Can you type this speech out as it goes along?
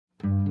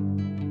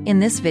In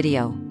this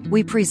video,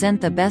 we present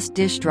the best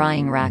dish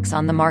drying racks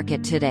on the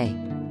market today.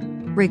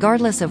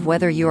 Regardless of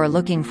whether you are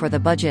looking for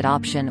the budget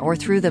option or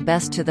through the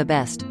best to the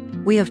best,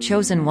 we have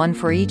chosen one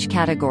for each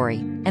category,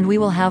 and we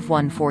will have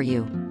one for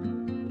you.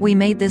 We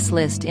made this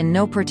list in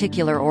no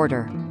particular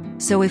order.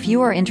 So if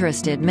you are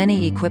interested,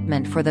 many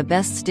equipment for the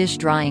best dish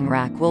drying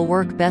rack will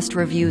work best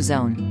review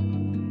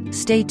zone.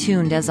 Stay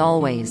tuned as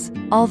always.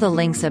 All the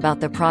links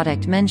about the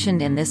product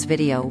mentioned in this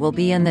video will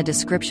be in the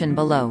description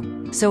below,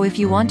 so if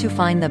you want to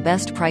find the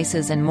best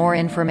prices and more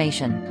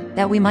information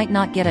that we might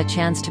not get a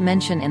chance to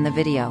mention in the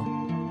video,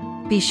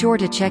 be sure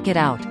to check it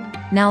out.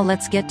 Now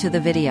let's get to the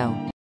video.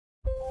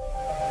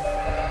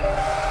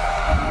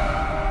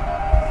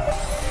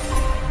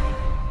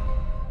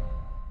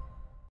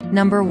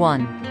 Number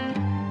 1.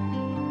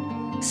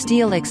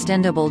 Steel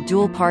Extendable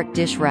Dual Part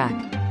Dish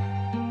Rack.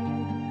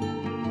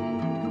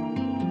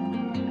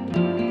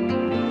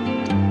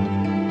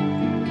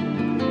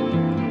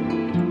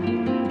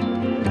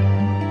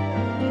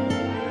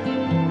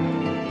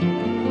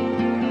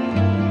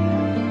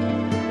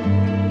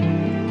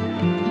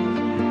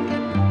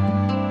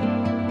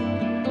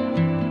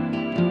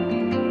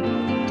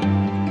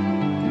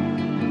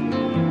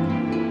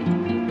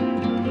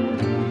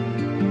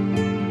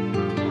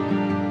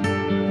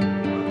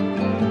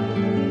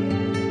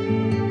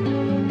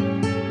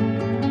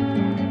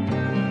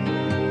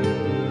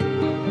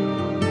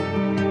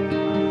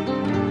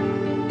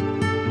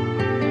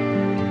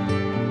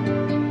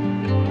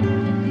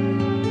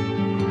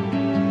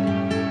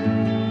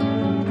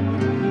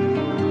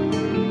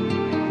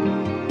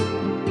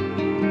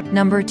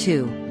 Number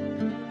 2.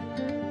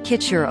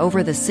 Kitsure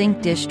Over the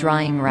Sink Dish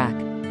Drying Rack.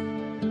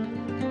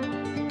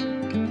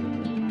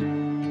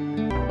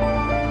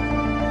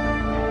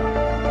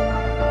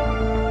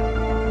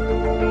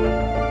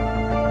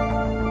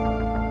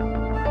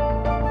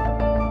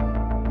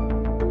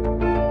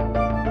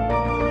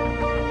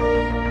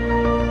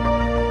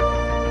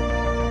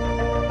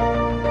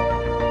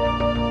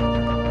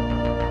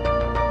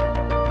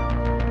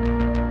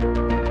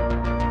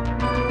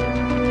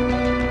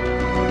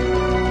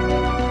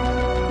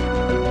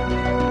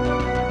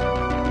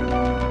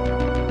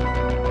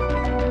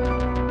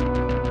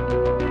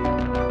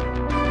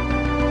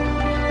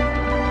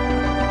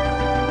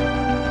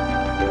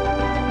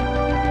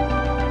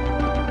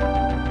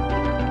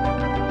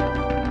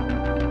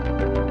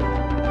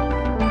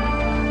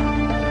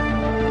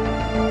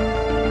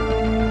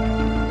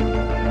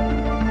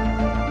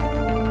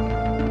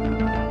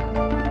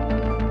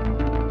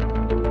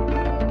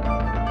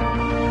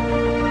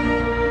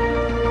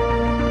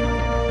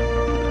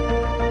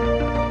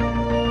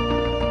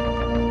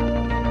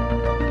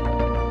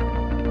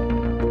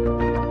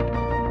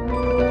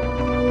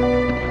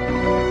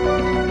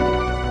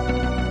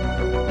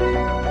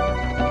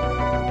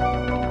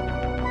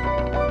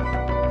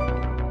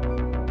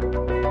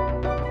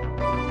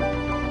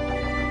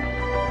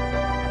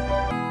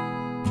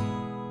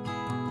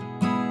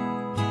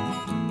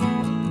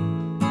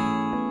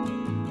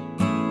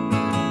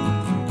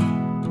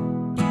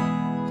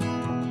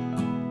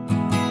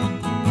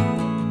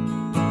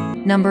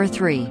 Number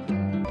 3.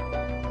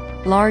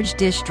 Large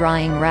Dish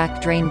Drying Rack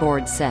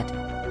Drainboard Set.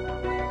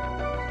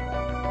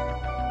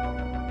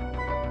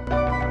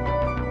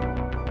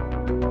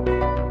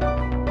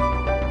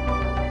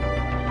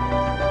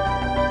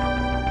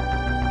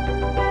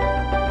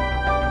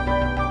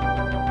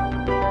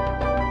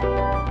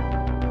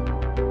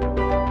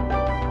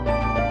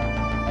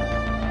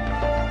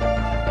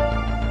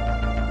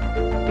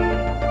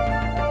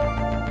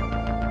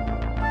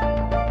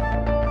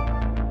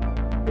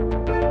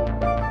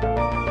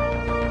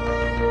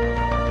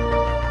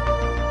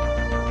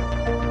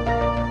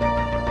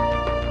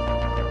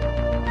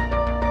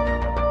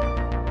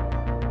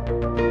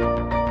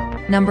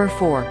 Number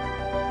 4.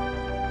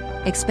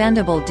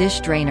 Expandable Dish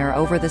Drainer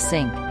Over the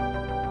Sink.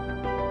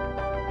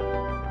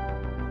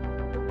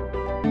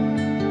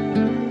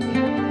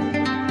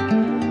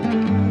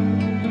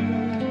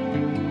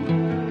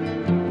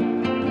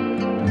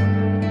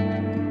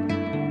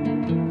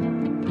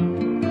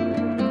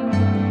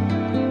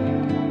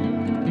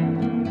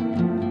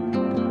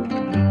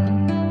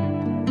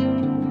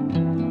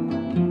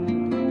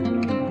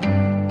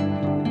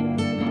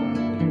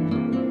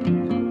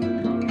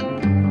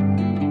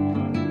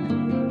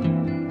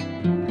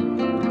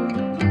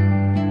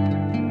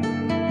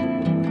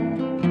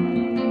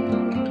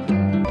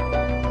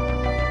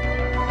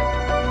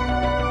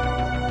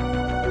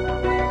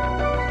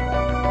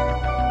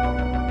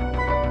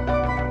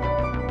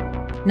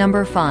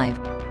 Number 5.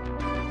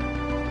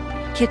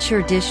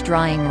 Kitsure Dish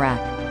Drying Rack.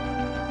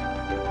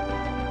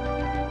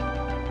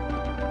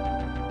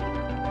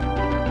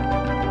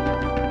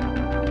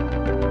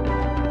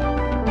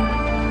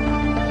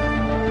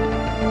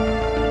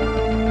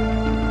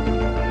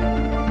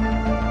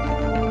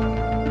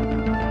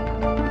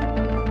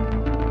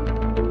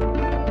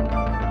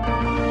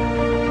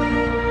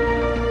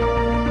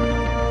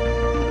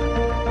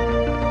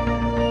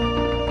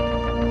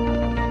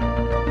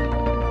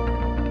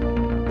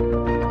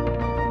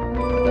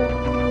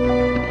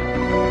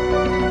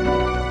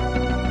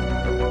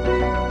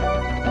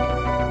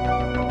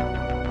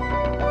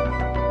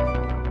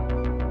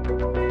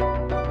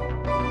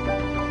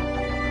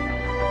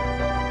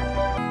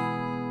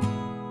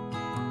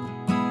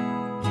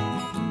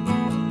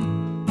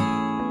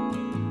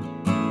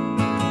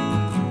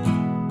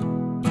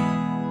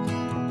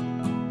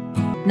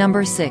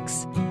 Number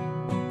 6.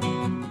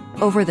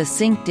 Over the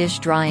sink dish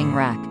drying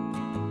rack.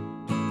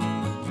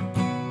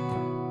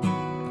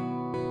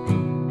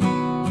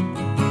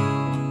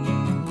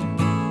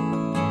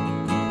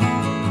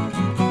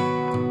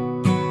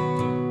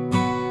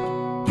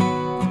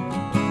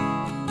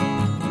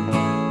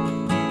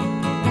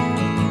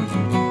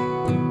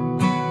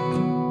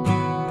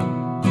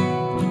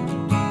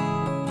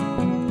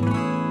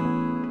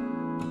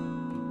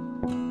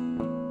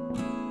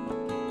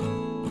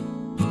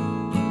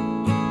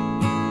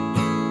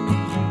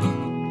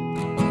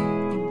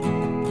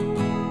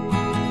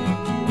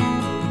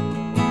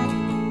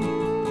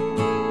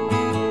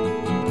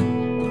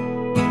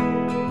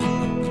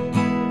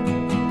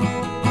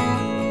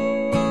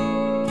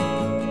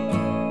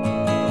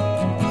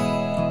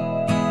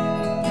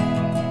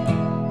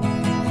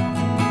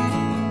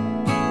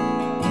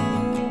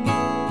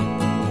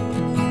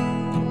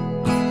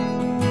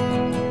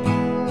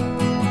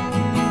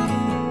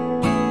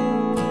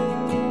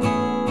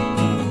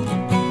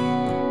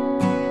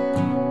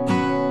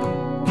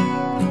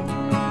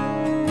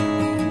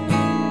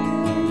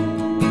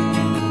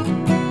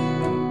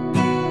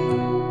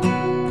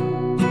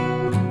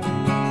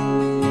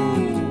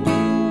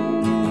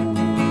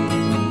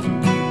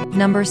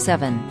 Number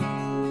 7.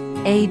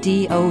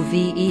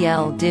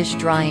 ADOVEL dish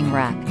drying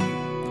rack.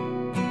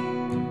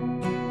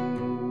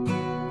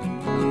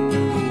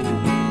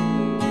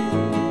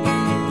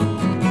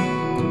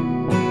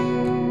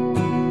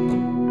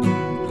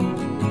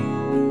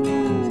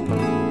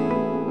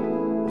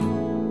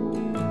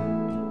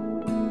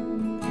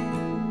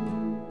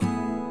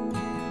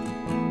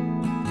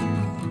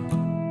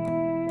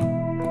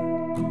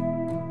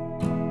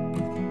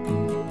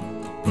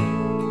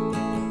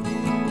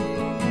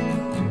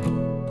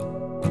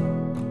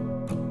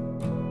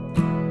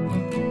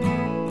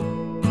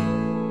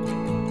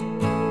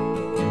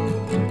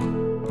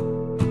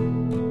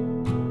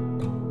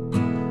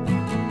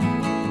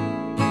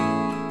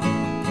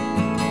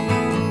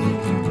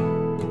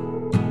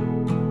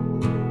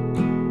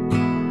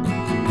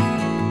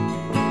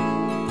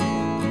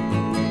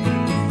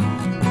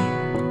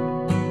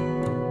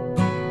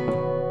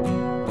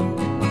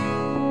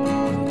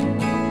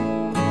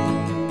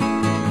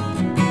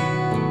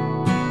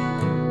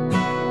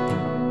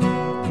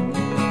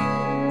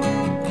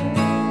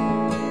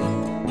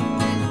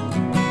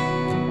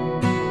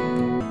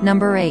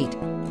 Number 8.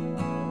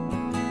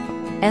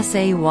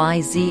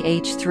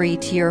 SAYZH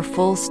 3-tier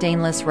full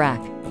stainless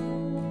rack.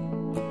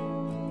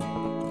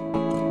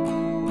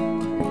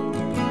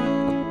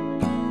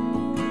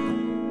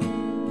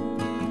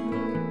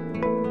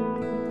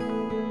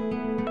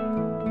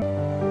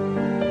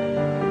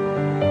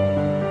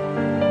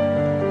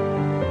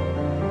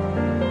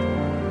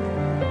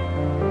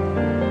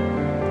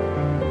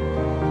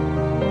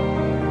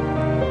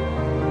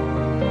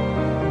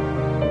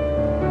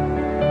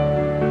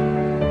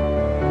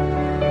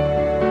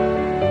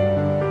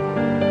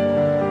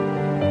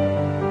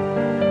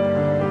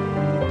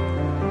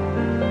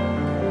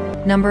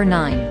 Number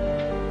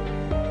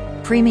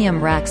 9.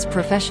 Premium Racks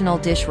Professional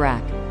Dish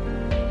Rack.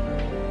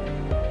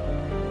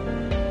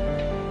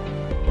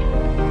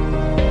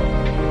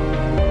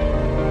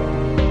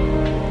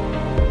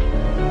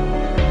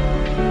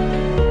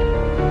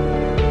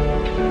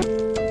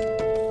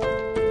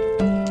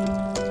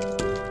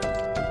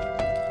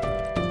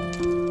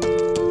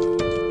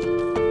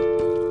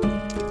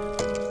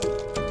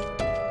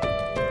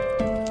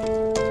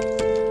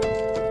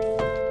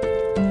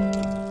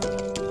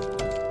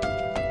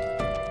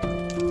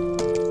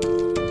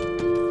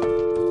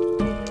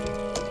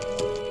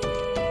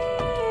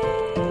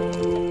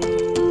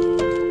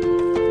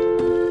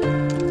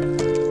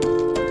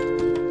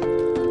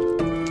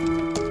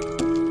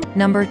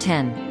 Number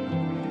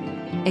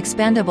 10.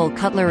 Expandable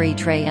Cutlery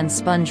Tray and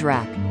Sponge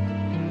Rack.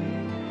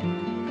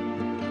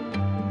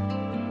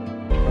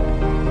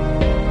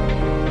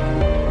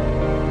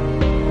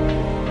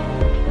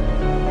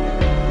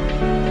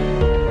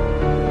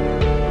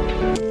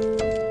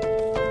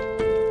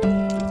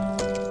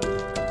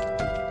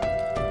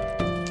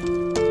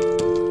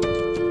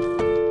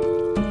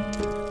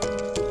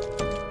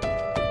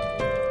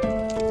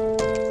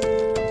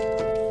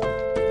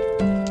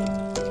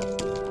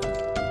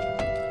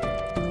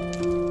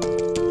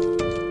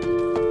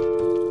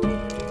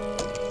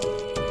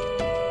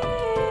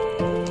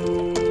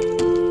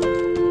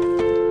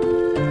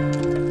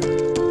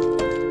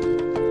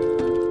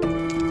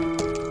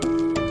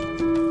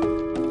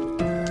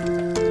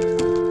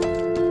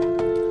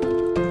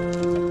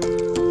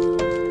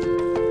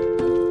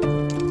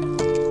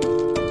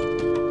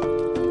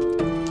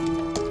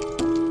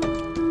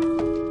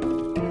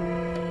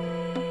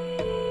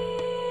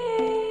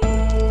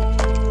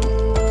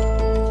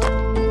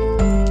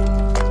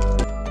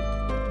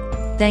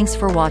 Thanks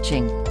for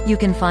watching. You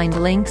can find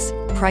links,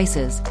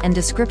 prices, and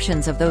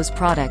descriptions of those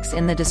products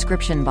in the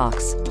description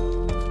box.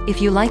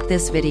 If you like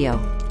this video,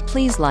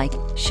 please like,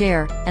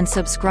 share, and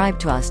subscribe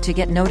to us to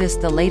get noticed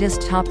the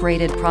latest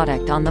top-rated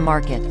product on the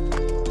market.